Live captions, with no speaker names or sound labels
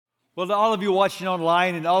Well, to all of you watching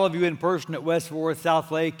online and all of you in person at West Forest, South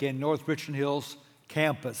Lake, and North Richland Hills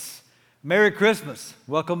campus, Merry Christmas.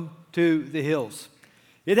 Welcome to the Hills.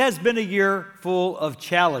 It has been a year full of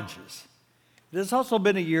challenges. It has also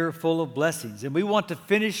been a year full of blessings, and we want to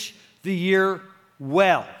finish the year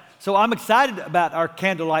well. So I'm excited about our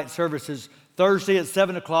candlelight services Thursday at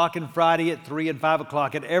 7 o'clock and Friday at 3 and 5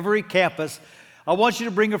 o'clock at every campus. I want you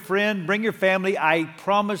to bring a friend, bring your family. I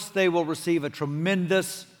promise they will receive a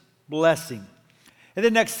tremendous blessing. And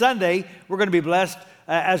then next Sunday, we're going to be blessed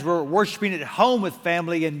as we're worshiping at home with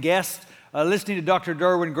family and guests, listening to Dr.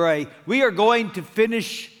 Derwin Gray. We are going to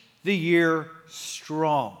finish the year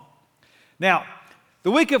strong. Now,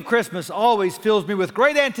 the week of Christmas always fills me with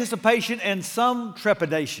great anticipation and some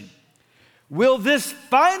trepidation. Will this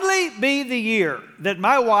finally be the year that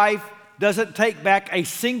my wife doesn't take back a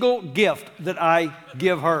single gift that I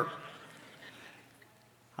give her?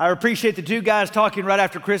 I appreciate the two guys talking right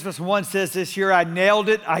after Christmas. One says, this year I nailed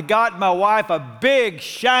it. I got my wife a big,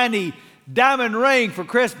 shiny diamond ring for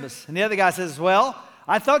Christmas. And the other guy says, well,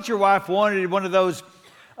 I thought your wife wanted one of those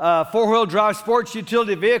four-wheel drive sports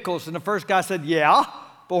utility vehicles. And the first guy said, yeah,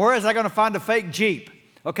 but where is I going to find a fake Jeep?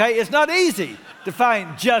 Okay, it's not easy to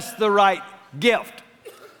find just the right gift.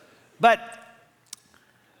 But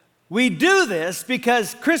we do this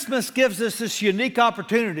because Christmas gives us this unique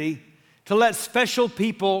opportunity to let special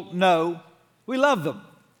people know we love them.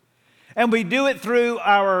 And we do it through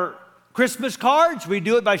our Christmas cards. We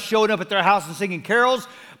do it by showing up at their house and singing carols,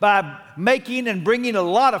 by making and bringing a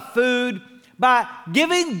lot of food, by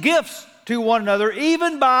giving gifts to one another,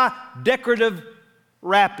 even by decorative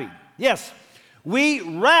wrapping. Yes, we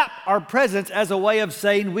wrap our presents as a way of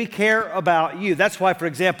saying we care about you. That's why, for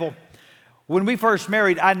example, when we first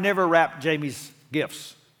married, I never wrapped Jamie's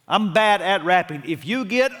gifts. I'm bad at wrapping. If you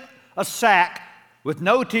get a sack with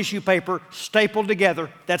no tissue paper stapled together,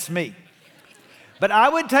 that's me. But I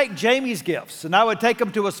would take Jamie's gifts and I would take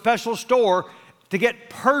them to a special store to get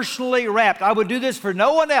personally wrapped. I would do this for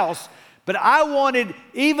no one else, but I wanted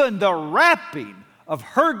even the wrapping of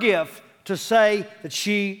her gift to say that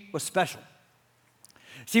she was special.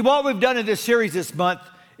 See, what we've done in this series this month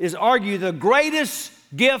is argue the greatest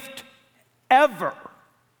gift ever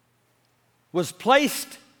was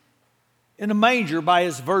placed in a manger by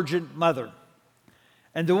his virgin mother.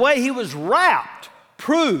 And the way he was wrapped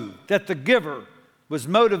proved that the giver was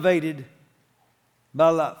motivated by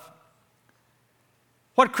love.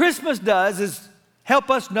 What Christmas does is help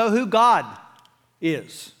us know who God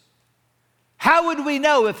is. How would we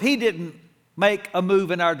know if he didn't make a move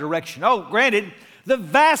in our direction? Oh, granted, the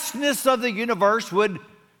vastness of the universe would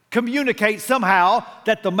communicate somehow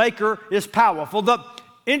that the Maker is powerful. The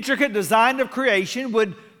intricate design of creation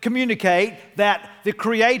would communicate that the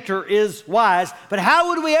Creator is wise. But how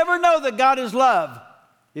would we ever know that God is love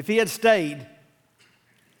if he had stayed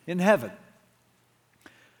in heaven?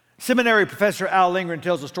 Seminary professor Al Lingren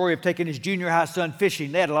tells the story of taking his junior high son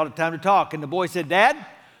fishing. They had a lot of time to talk, and the boy said, Dad,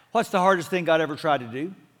 what's the hardest thing God ever tried to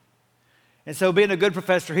do? And so being a good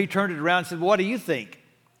professor, he turned it around and said, well, what do you think?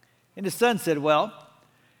 And his son said, well,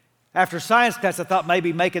 after science class, I thought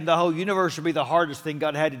maybe making the whole universe would be the hardest thing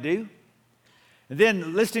God had to do. And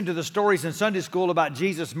then listening to the stories in Sunday school about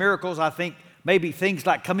Jesus' miracles, I think maybe things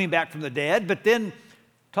like coming back from the dead. But then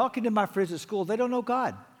talking to my friends at school, they don't know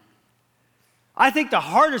God. I think the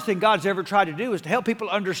hardest thing God's ever tried to do is to help people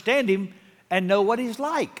understand him and know what he's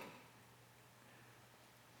like.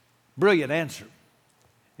 Brilliant answer.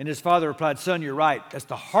 And his father replied, son, you're right. That's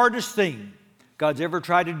the hardest thing God's ever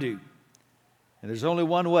tried to do. And there's only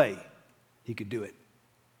one way he could do it.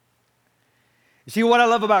 You see, what I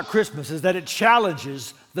love about Christmas is that it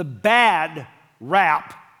challenges the bad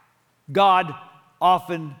rap God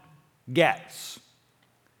often gets.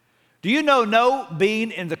 Do you know no being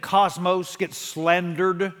in the cosmos gets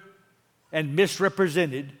slandered and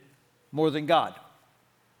misrepresented more than God?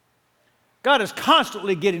 God is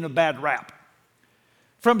constantly getting a bad rap.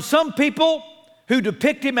 From some people who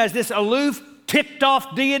depict him as this aloof,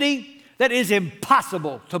 ticked-off deity that is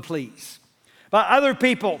impossible to please. By other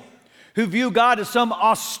people who view God as some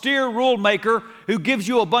austere rule maker who gives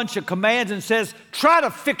you a bunch of commands and says, try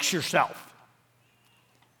to fix yourself.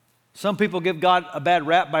 Some people give God a bad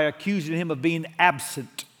rap by accusing him of being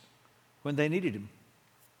absent when they needed him.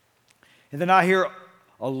 And then I hear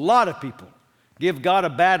a lot of people give God a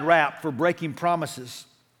bad rap for breaking promises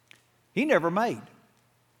he never made.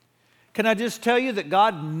 Can I just tell you that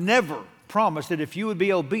God never promised that if you would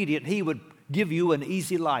be obedient, he would give you an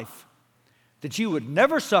easy life, that you would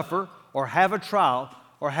never suffer or have a trial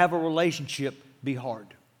or have a relationship be hard.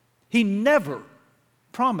 He never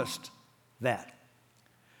promised that.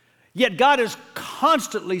 Yet God is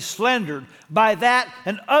constantly slandered by that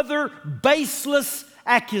and other baseless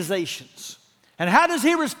accusations. And how does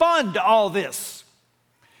he respond to all this?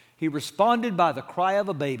 He responded by the cry of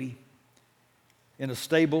a baby in a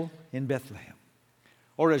stable in Bethlehem.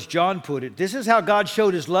 Or as John put it, this is how God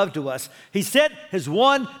showed his love to us. He sent his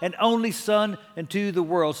one and only Son into the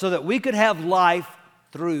world so that we could have life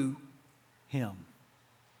through him.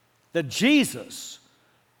 That Jesus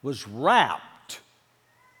was wrapped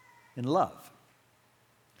in love.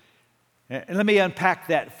 And let me unpack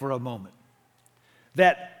that for a moment.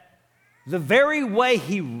 That the very way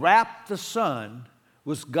he wrapped the Son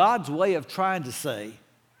was God's way of trying to say,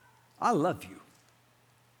 I love you.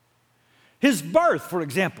 His birth, for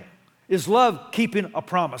example, is love keeping a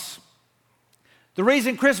promise. The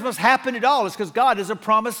reason Christmas happened at all is because God is a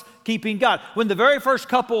promise-keeping God. When the very first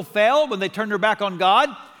couple fell, when they turned their back on God,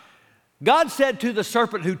 God said to the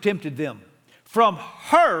serpent who tempted them, from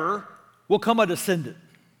her will come a descendant,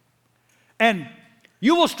 and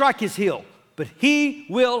you will strike his heel, but he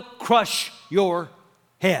will crush your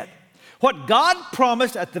head. What God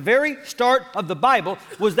promised at the very start of the Bible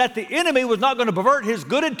was that the enemy was not going to pervert his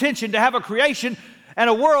good intention to have a creation and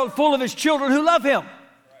a world full of his children who love him.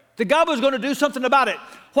 That God was going to do something about it.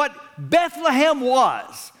 What Bethlehem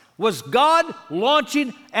was God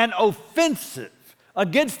launching an offensive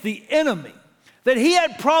against the enemy that he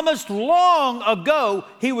had promised long ago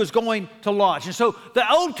he was going to launch. And so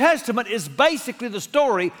the Old Testament is basically the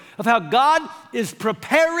story of how God is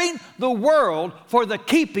preparing the world for the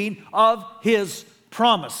keeping of his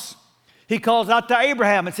promise. He calls out to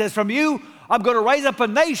Abraham and says, from you, I'm going to raise up a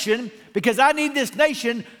nation because I need this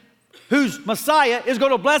nation whose Messiah is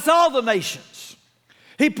going to bless all the nations.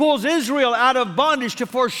 He pulls Israel out of bondage to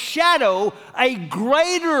foreshadow a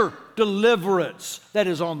greater deliverance that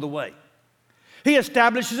is on the way. He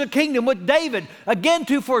establishes a kingdom with David, again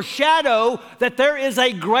to foreshadow that there is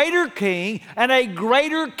a greater king and a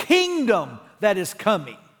greater kingdom that is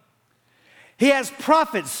coming. He has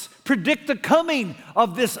prophets predict the coming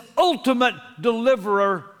of this ultimate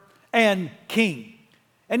deliverer and king.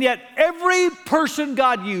 And yet every person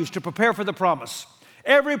God used to prepare for the promise,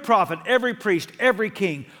 every prophet, every priest, every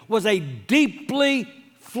king, was a deeply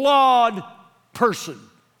flawed person.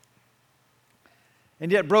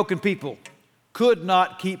 And yet broken people could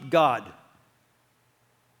not keep God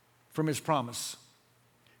from his promise.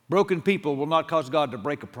 Broken people will not cause God to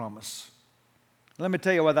break a promise. Let me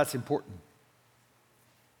tell you why that's important.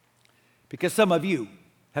 Because some of you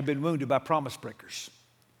have been wounded by promise breakers.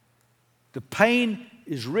 The pain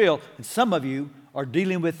is real, and some of you are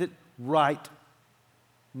dealing with it right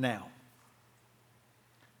now.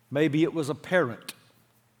 Maybe it was a parent,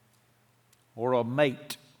 or a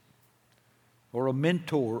mate, or a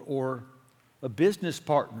mentor, or a business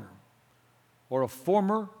partner, or a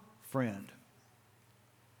former friend.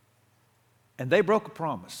 And they broke a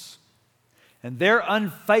promise. And their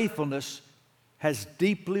unfaithfulness has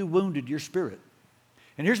deeply wounded your spirit.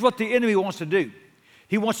 And here's what the enemy wants to do.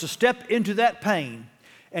 He wants to step into that pain,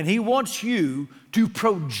 and he wants you to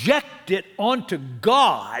project it onto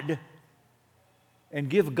God and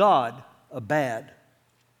give God a bad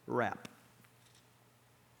rap.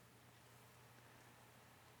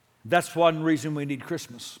 That's one reason we need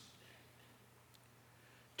Christmas.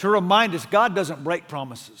 To remind us God doesn't break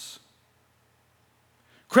promises.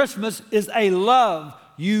 Christmas is a love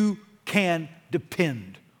you can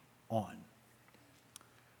depend on.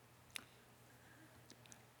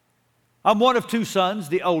 I'm one of two sons,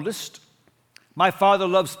 the oldest. My father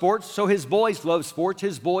loved sports, so his boys loved sports.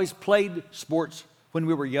 His boys played sports when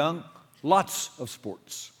we were young, lots of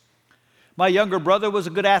sports. My younger brother was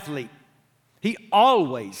a good athlete. He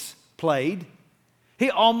always played.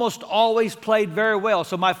 He almost always played very well.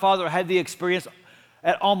 So my father had the experience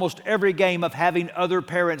at almost every game of having other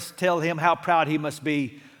parents tell him how proud he must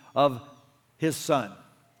be of his son.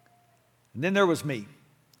 And then there was me.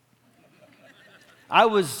 I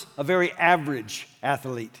was a very average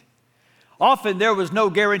athlete. Often there was no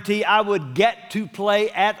guarantee I would get to play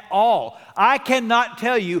at all. I cannot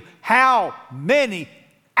tell you how many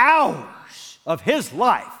hours of his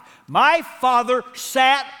life my father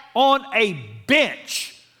sat on a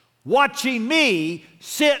bench watching me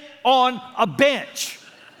sit on a bench.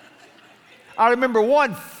 I remember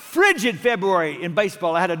one frigid February in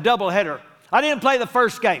baseball. I had a doubleheader. I didn't play the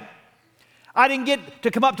first game. I didn't get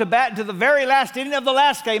to come up to bat until the very last inning of the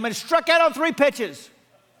last game and struck out on 3 pitches.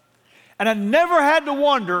 And I never had to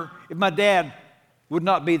wonder if my dad would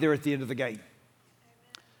not be there at the end of the game.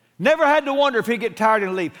 Never had to wonder if he'd get tired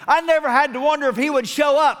and leave. I never had to wonder if he would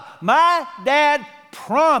show up. My dad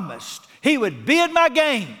promised he would be at my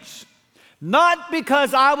games Not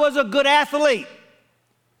because I was a good athlete,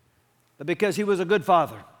 but because he was a good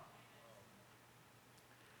father.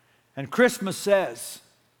 And Christmas says,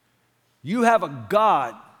 you have a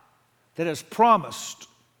God that has promised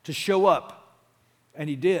to show up, and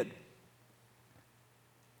he did.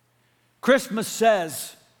 Christmas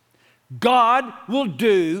says, God will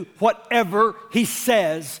do whatever he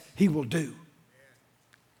says he will do.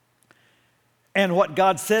 And what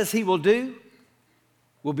God says he will do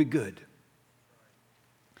will be good.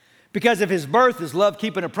 Because if his birth is love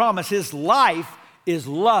keeping a promise, his life is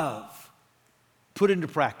love put into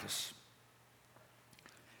practice.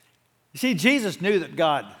 You see, Jesus knew that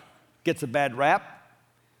God gets a bad rap.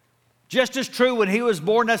 Just as true when he was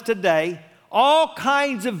born as today, all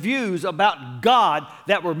kinds of views about God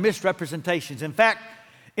that were misrepresentations. In fact,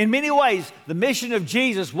 in many ways, the mission of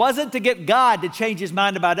Jesus wasn't to get God to change his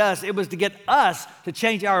mind about us. It was to get us to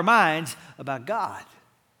change our minds about God.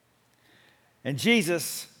 And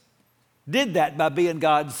Jesus did that by being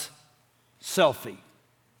God's selfie.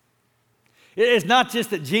 It's not just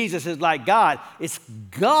that Jesus is like God, it's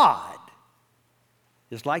God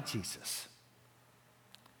is like Jesus.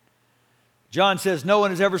 John says, no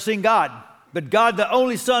one has ever seen God, but God, the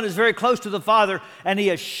only Son, is very close to the Father, and he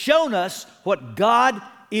has shown us what God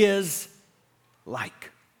is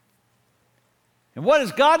like. And what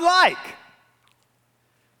is God like?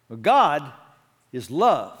 Well, God is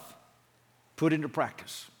love put into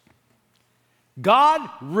practice. God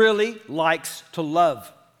really likes to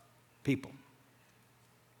love people.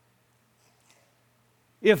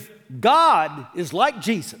 If God is like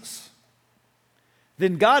Jesus,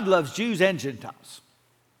 then God loves Jews and Gentiles.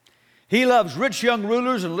 He loves rich young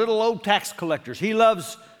rulers and little old tax collectors. He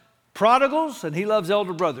loves prodigals and he loves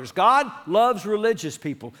elder brothers. God loves religious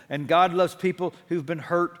people, and God loves people who've been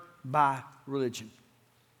hurt by religion.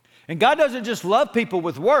 And God doesn't just love people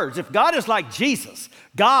with words. If God is like Jesus,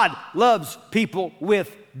 God loves people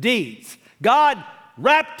with deeds. God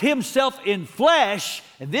wrapped himself in flesh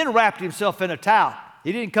and then wrapped himself in a towel.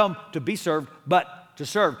 He didn't come to be served, but to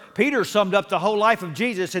serve. Peter summed up the whole life of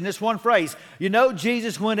Jesus in this one phrase. You know,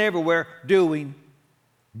 Jesus went everywhere doing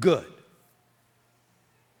good.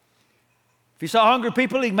 If he saw hungry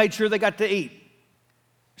people, he made sure they got to eat.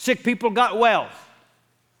 Sick people got well.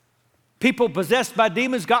 People possessed by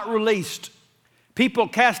demons got released. People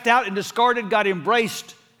cast out and discarded got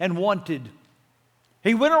embraced and wanted.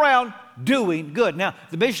 He went around doing good. Now,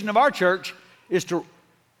 the mission of our church is to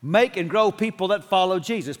make and grow people that follow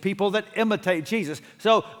Jesus, people that imitate Jesus.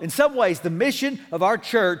 So, in some ways, the mission of our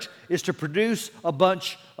church is to produce a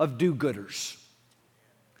bunch of do-gooders.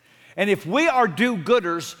 And if we are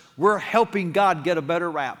do-gooders, we're helping God get a better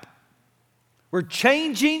rap. We're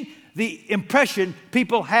changing the impression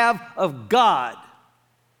people have of God,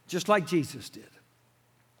 just like Jesus did.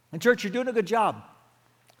 And church, you're doing a good job.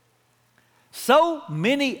 So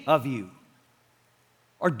many of you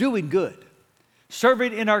are doing good,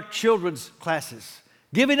 serving in our children's classes,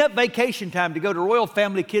 giving up vacation time to go to Royal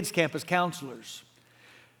Family Kids Camp as counselors,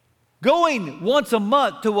 going once a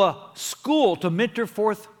month to a school to mentor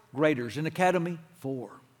fourth graders in Academy 4,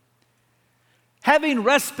 having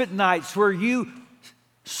respite nights where you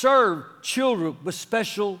serve children with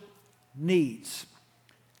special needs,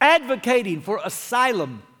 advocating for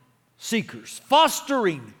asylum seekers,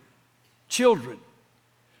 fostering children.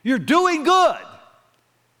 You're doing good,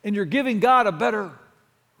 and you're giving God a better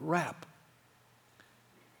rap.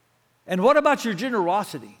 And what about your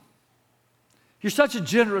generosity? You're such a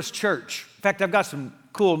generous church. In fact, I've got some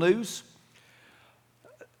cool news.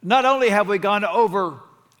 Not only have we gone over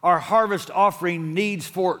our harvest offering needs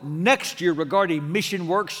for next year regarding mission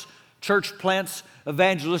works, church plants,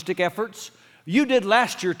 evangelistic efforts, you did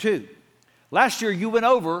last year too. Last year you went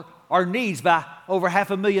over our needs by over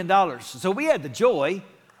 $500,000. So we had the joy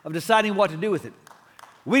of deciding what to do with it.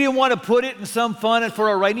 We didn't want to put it in some fund and for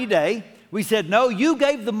a rainy day. We said, no, you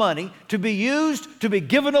gave the money to be used, to be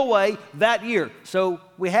given away that year. So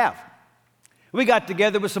we have. We got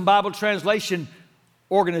together with some Bible translation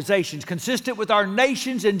organizations consistent with our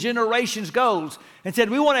nation's and generations' goals and said,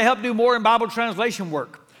 we want to help do more in Bible translation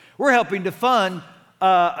work. We're helping to fund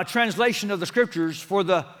a translation of the scriptures for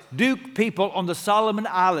the Duke people on the Solomon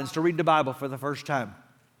Islands to read the Bible for the first time.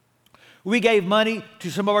 We gave money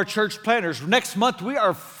to some of our church planners. Next month, we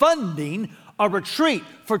are funding a retreat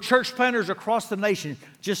for church planners across the nation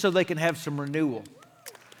just so they can have some renewal.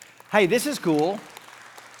 Hey, this is cool.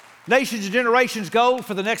 Nations and generations goal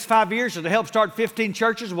for the next 5 years is to help start 15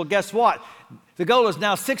 churches. Well, guess what? The goal is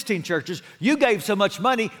now 16 churches. You gave so much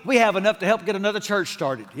money, we have enough to help get another church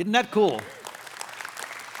started. Isn't that cool?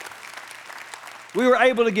 We were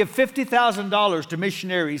able to give $50,000 to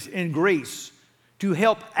missionaries in Greece to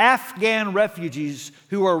help Afghan refugees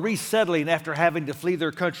who are resettling after having to flee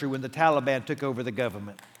their country when the Taliban took over the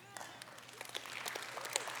government.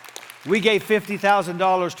 We gave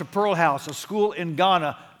 $50,000 to Pearl House, a school in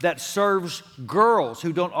Ghana that serves girls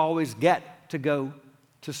who don't always get to go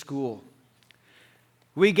to school.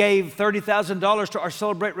 We gave $30,000 to our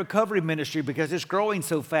Celebrate Recovery ministry because it's growing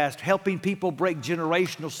so fast, helping people break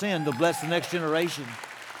generational sin to bless the next generation.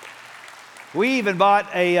 We even bought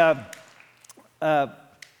it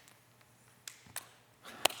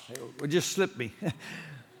just slipped me. Ultrasound.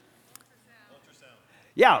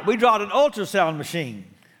 Yeah, we bought an ultrasound machine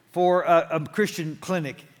for a Christian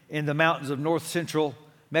clinic in the mountains of north central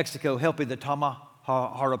Mexico, helping the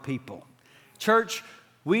Tamahara people. Church,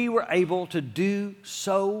 we were able to do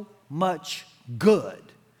so much good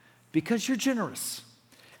because you're generous.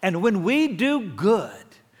 And when we do good,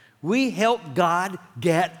 we help God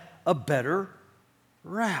get a better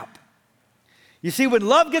rap. You see, when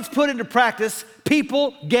love gets put into practice,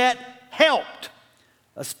 people get helped,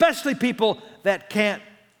 especially people that can't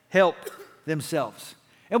help themselves.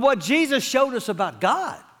 And what Jesus showed us about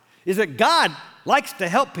God is that God likes to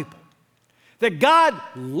help people, that God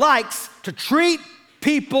likes to treat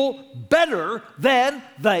people better than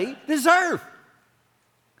they deserve.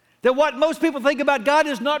 That what most people think about God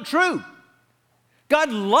is not true.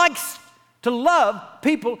 God likes to love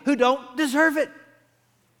people who don't deserve it.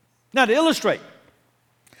 Now, to illustrate,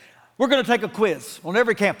 we're going to take a quiz on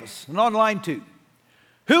every campus and online too.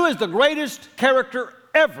 Who is the greatest character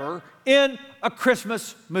ever in a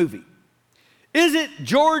Christmas movie? Is it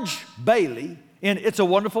George Bailey in It's a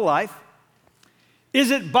Wonderful Life? Is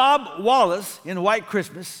it Bob Wallace in White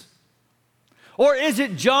Christmas? Or is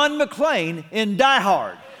it John McClane in Die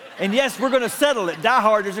Hard? And yes, we're going to settle it. Die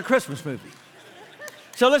Hard is a Christmas movie.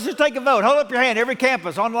 So let's just take a vote. Hold up your hand, every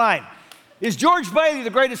campus, online. Is George Bailey the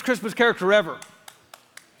greatest Christmas character ever?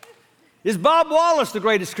 Is Bob Wallace the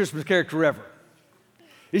greatest Christmas character ever?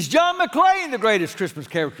 Is John McClane the greatest Christmas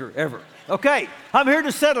character ever? Okay, I'm here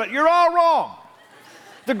to settle it. You're all wrong.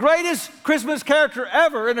 The greatest Christmas character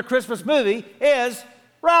ever in a Christmas movie is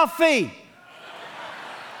Ralphie.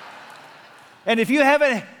 And if you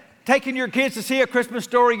haven't taken your kids to see A Christmas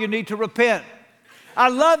Story, you need to repent. I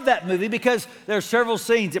love that movie because there are several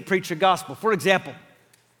scenes that preach the gospel. For example,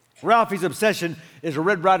 Ralphie's obsession is a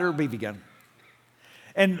Red Ryder BB gun.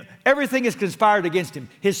 And everything is conspired against him.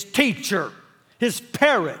 His teacher, his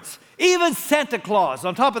parents, even Santa Claus.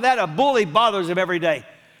 On top of that, a bully bothers him every day.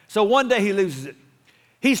 So one day he loses it.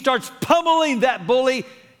 He starts pummeling that bully,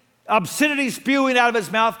 obscenity spewing out of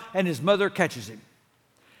his mouth, and his mother catches him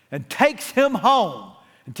and takes him home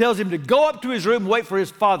and tells him to go up to his room and wait for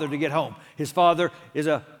his father to get home. His father is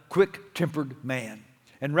a quick-tempered man.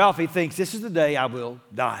 And Ralphie thinks, this is the day I will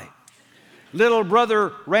die. Little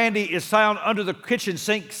brother Randy is found under the kitchen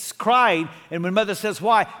sink crying, and when mother says,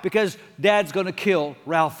 why? Because dad's going to kill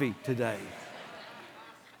Ralphie today.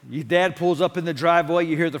 Your dad pulls up in the driveway,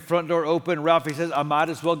 you hear the front door open, Ralphie says, I might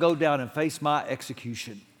as well go down and face my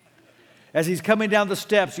execution. As he's coming down the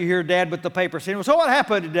steps, you hear dad with the paper saying, well, so what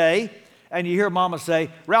happened today? And you hear mama say,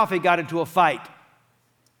 Ralphie got into a fight.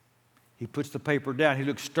 He puts the paper down, he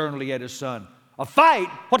looks sternly at his son. A fight?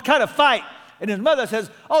 What kind of fight? And his mother says,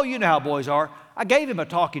 oh, you know how boys are. I gave him a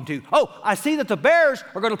talking to. Oh, I see that the Bears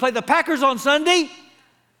are going to play the Packers on Sunday.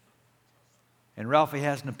 And Ralphie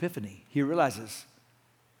has an epiphany. He realizes,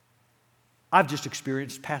 I've just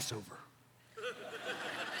experienced Passover.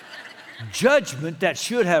 Judgment that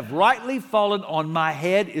should have rightly fallen on my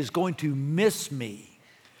head is going to miss me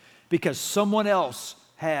because someone else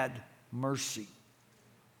had mercy.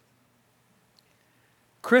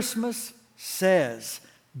 Christmas says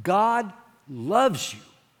God loves you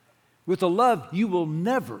with a love you will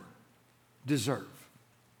never deserve.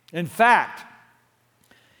 In fact,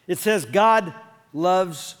 it says God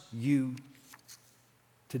loves you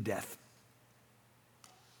to death.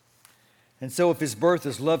 And so if his birth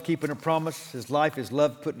is love keeping a promise, his life is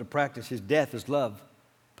love put into practice, his death is love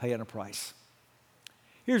paying a price.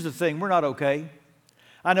 Here's the thing, we're not okay.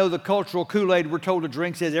 I know the cultural Kool-Aid we're told to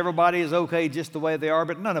drink says everybody is okay just the way they are,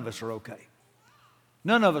 but none of us are okay.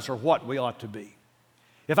 None of us are what we ought to be.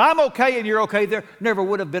 If I'm okay and you're okay, there never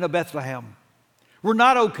would have been a Bethlehem. We're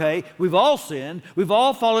not okay. We've all sinned. We've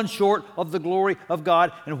all fallen short of the glory of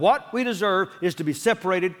God. And what we deserve is to be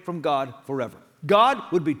separated from God forever. God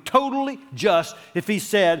would be totally just if he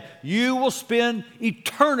said, you will spend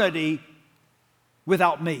eternity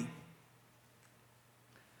without me.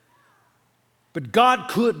 But God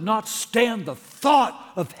could not stand the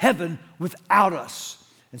thought of heaven without us.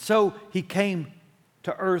 And so he came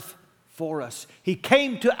to earth for us. He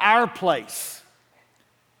came to our place.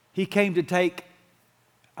 He came to take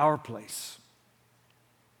our place.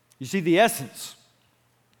 You see, the essence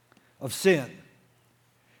of sin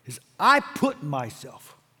is I put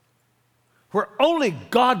myself where only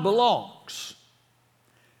God belongs.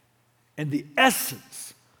 And the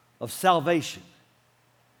essence of salvation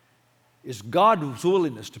is God's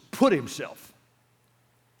willingness to put himself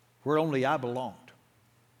where only I belonged.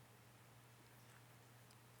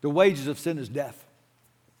 The wages of sin is death.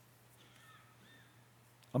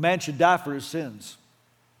 A man should die for his sins.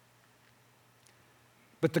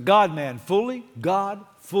 But the God-man, fully God,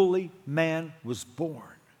 fully man, was born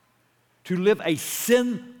to live a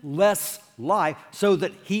sinless life so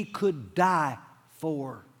that he could die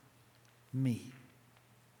for me.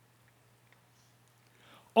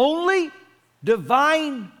 Only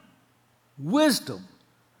divine wisdom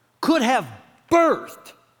could have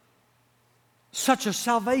birthed such a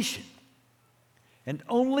salvation. And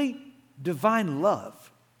only divine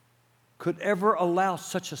love could ever allow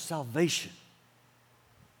such a salvation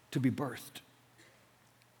to be birthed.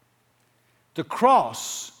 The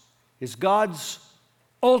cross is God's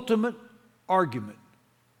ultimate argument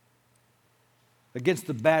against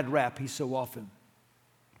the bad rap he so often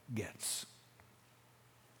gets.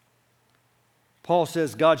 Paul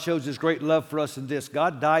says God shows his great love for us in this: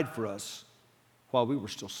 God died for us while we were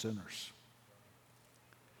still sinners.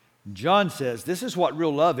 John says this is what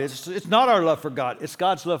real love is. It's not our love for God, it's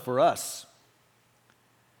God's love for us.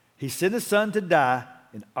 He sent his Son to die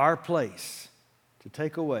in our place to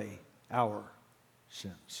take away our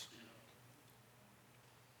sins.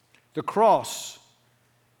 The cross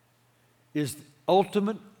is the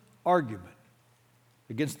ultimate argument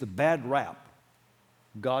against the bad rap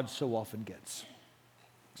God so often gets.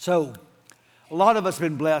 So, a lot of us have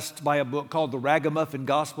been blessed by a book called The Ragamuffin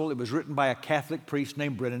Gospel. It was written by a Catholic priest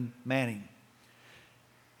named Brennan Manning.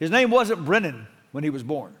 His name wasn't Brennan when he was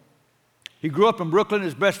born. He grew up in Brooklyn.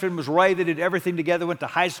 His best friend was Ray. They did everything together, went to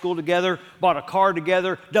high school together, bought a car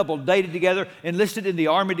together, double dated together, enlisted in the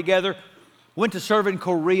army together, went to serve in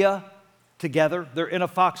Korea together. They're in a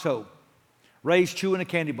foxhole. Ray's chewing a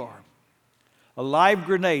candy bar. A live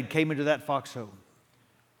grenade came into that foxhole.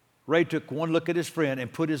 Ray took one look at his friend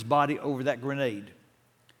and put his body over that grenade,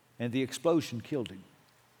 and the explosion killed him.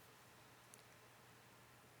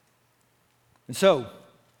 And so,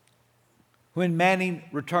 when Manning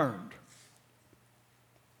returned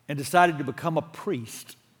and decided to become a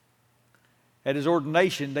priest, at his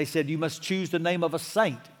ordination, they said, you must choose the name of a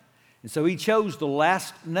saint. And so he chose the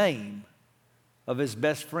last name of his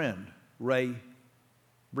best friend, Ray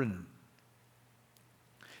Brennan.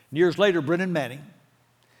 And years later, Brennan Manning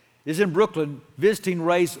is in Brooklyn visiting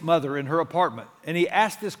Ray's mother in her apartment. And he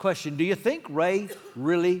asked this question: do you think Ray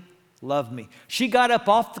really loved me? She got up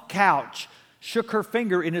off the couch, shook her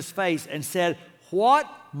finger in his face, and said, what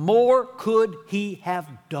more could he have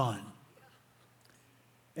done?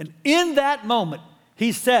 And in that moment,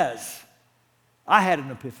 he says, I had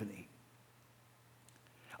an epiphany.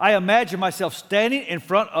 I imagine myself standing in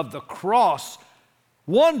front of the cross,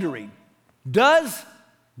 wondering, does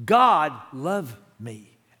God love me?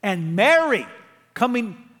 And Mary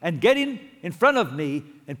coming and getting in front of me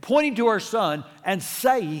and pointing to her son and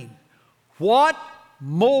saying, what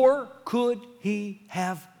more could he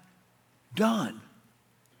have done?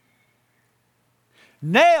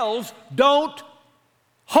 Nails don't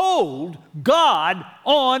hold God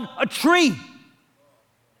on a tree.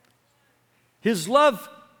 His love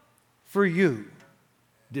for you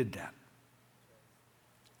did that.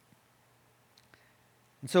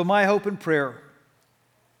 And so my hope and prayer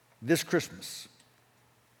this Christmas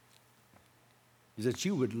is that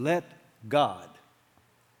you would let God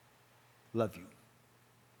love you.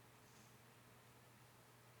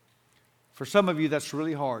 For some of you, that's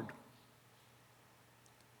really hard.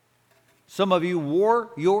 Some of you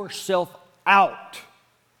wore yourself out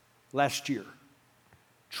last year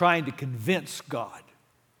trying to convince God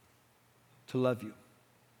to love you.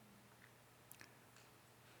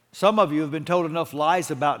 Some of you have been told enough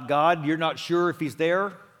lies about God, you're not sure if he's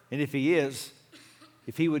there, and if he is,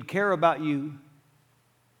 if he would care about you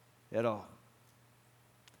at all.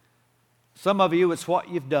 Some of you, it's what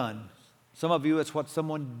you've done. Some of you, it's what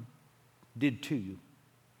someone did to you.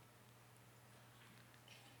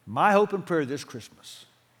 My hope and prayer this Christmas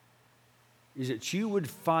is that you would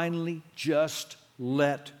finally just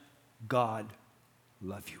let God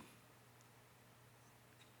love you.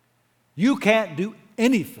 You can't do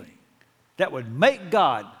anything that would make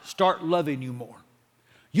God start loving you more.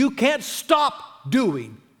 You can't stop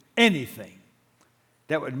doing anything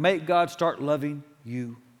that would make God start loving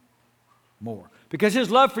you more. Because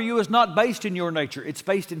His love for you is not based in your nature, it's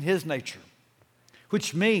based in His nature,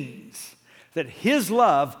 which means that His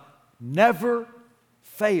love never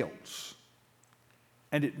fails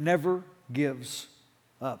and it never gives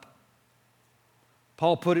up.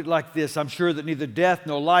 Paul put it like this: I'm sure that neither death,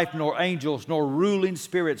 nor life, nor angels, nor ruling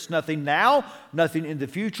spirits, nothing now, nothing in the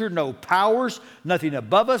future, no powers, nothing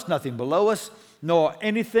above us, nothing below us, nor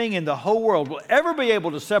anything in the whole world will ever be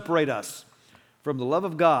able to separate us from the love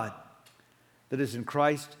of God that is in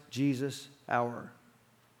Christ Jesus our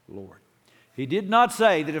Lord. He did not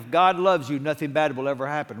say that if God loves you, nothing bad will ever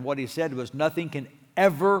happen. What He said was nothing can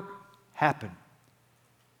ever happen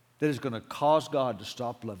that is going to cause God to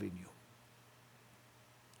stop loving you.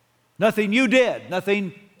 Nothing you did,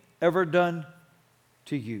 nothing ever done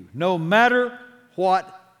to you. No matter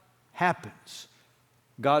what happens,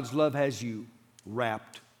 God's love has you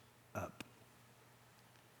wrapped up.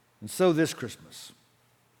 And so this Christmas,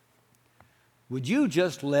 would you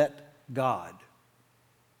just let God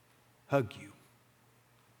hug you?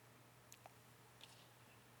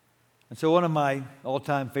 And so one of my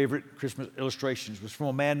all-time favorite Christmas illustrations was from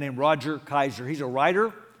a man named Roger Kaiser. He's a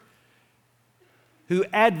writer who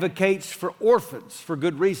advocates for orphans for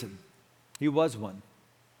good reason. He was one.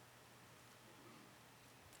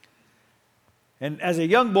 And as a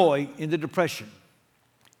young boy in the Depression,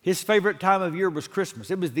 his favorite time of year was Christmas.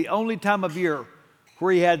 It was the only time of year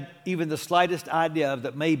where he had even the slightest idea of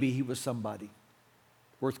that maybe he was somebody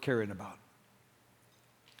worth caring about.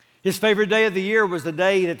 His favorite day of the year was the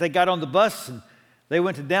day that they got on the bus and they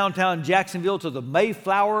went to downtown Jacksonville to the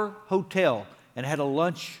Mayflower Hotel and had a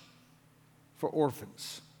lunch for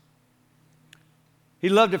orphans. He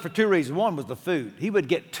loved it for two reasons. One was the food. He would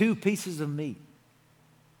get 2 pieces of meat,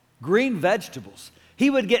 green vegetables.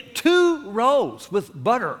 He would get 2 rolls with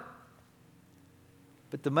butter.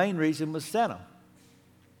 But the main reason was Santa.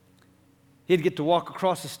 He'd get to walk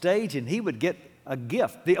across the stage and he would get a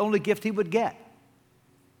gift, the only gift he would get.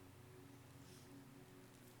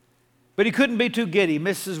 But he couldn't be too giddy.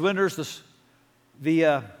 Mrs. Winters,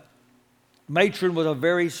 the matron, was a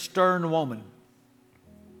very stern woman.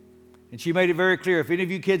 And she made it very clear, if any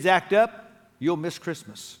of you kids act up, you'll miss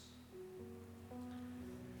Christmas.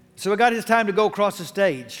 So it got his time to go across the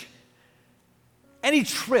stage. And he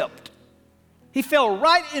tripped. He fell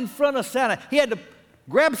right in front of Santa. He had to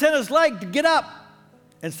grab Santa's leg to get up.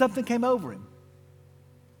 And something came over him.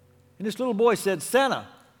 And this little boy said, "Santa,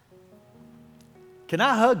 can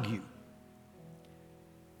I hug you?"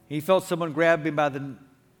 He felt someone grab him by the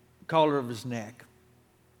collar of his neck.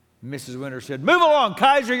 Mrs. Winter said, "Move along,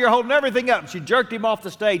 Kaiser, you're holding everything up." She jerked him off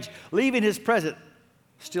the stage, leaving his present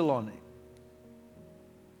still on him.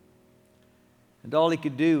 And all he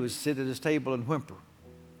could do was sit at his table and whimper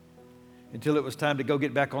until it was time to go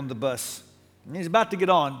get back on the bus. And he's about to get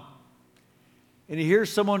on, and he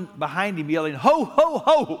hears someone behind him yelling, "Ho, ho,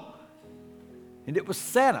 ho!" And it was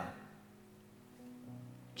Santa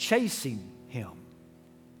chasing him,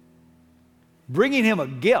 bringing him a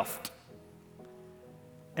gift,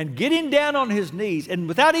 and getting down on his knees, and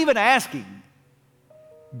without even asking,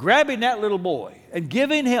 grabbing that little boy and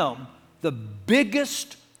giving him the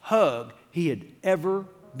biggest hug he had ever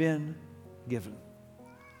been given.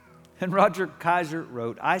 And Roger Kaiser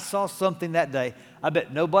wrote, "I saw something that day I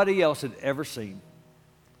bet nobody else had ever seen.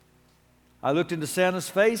 I looked into Santa's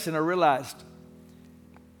face and I realized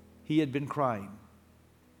he had been crying."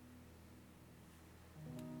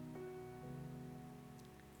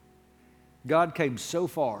 God came so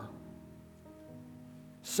far,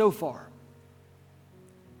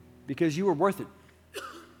 because you were worth it.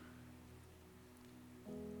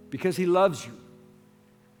 Because He loves you.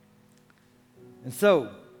 And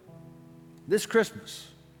so, this Christmas,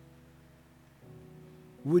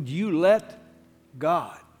 would you let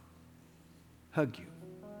God hug you?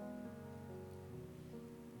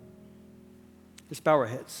 Let's bow our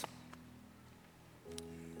heads.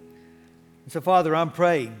 And so, Father, I'm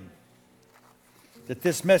praying that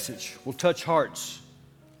this message will touch hearts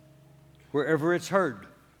wherever it's heard.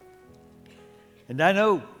 And I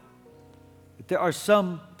know that there are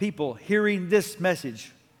some people hearing this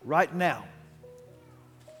message right now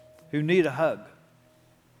who need a hug.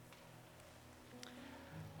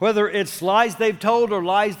 Whether it's lies they've told or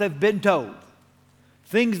lies they've been told,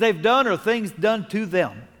 things they've done or things done to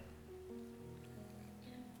them.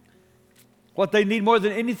 What they need more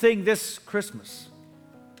than anything this Christmas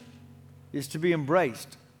is to be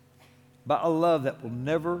embraced by a love that will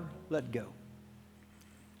never let go.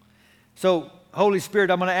 So, Holy Spirit,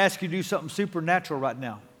 I'm going to ask you to do something supernatural right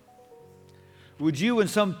now. Would you, in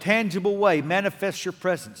some tangible way, manifest your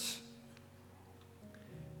presence?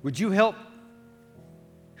 Would you help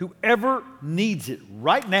whoever needs it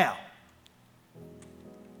right now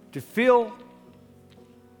to feel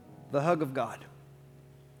the hug of God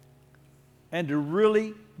and to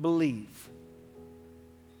really believe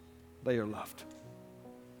they are loved.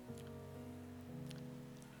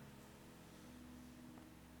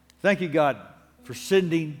 Thank you, God, for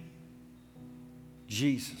sending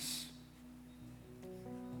Jesus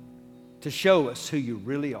to show us who you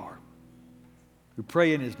really are. We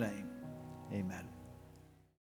pray in his name. Amen.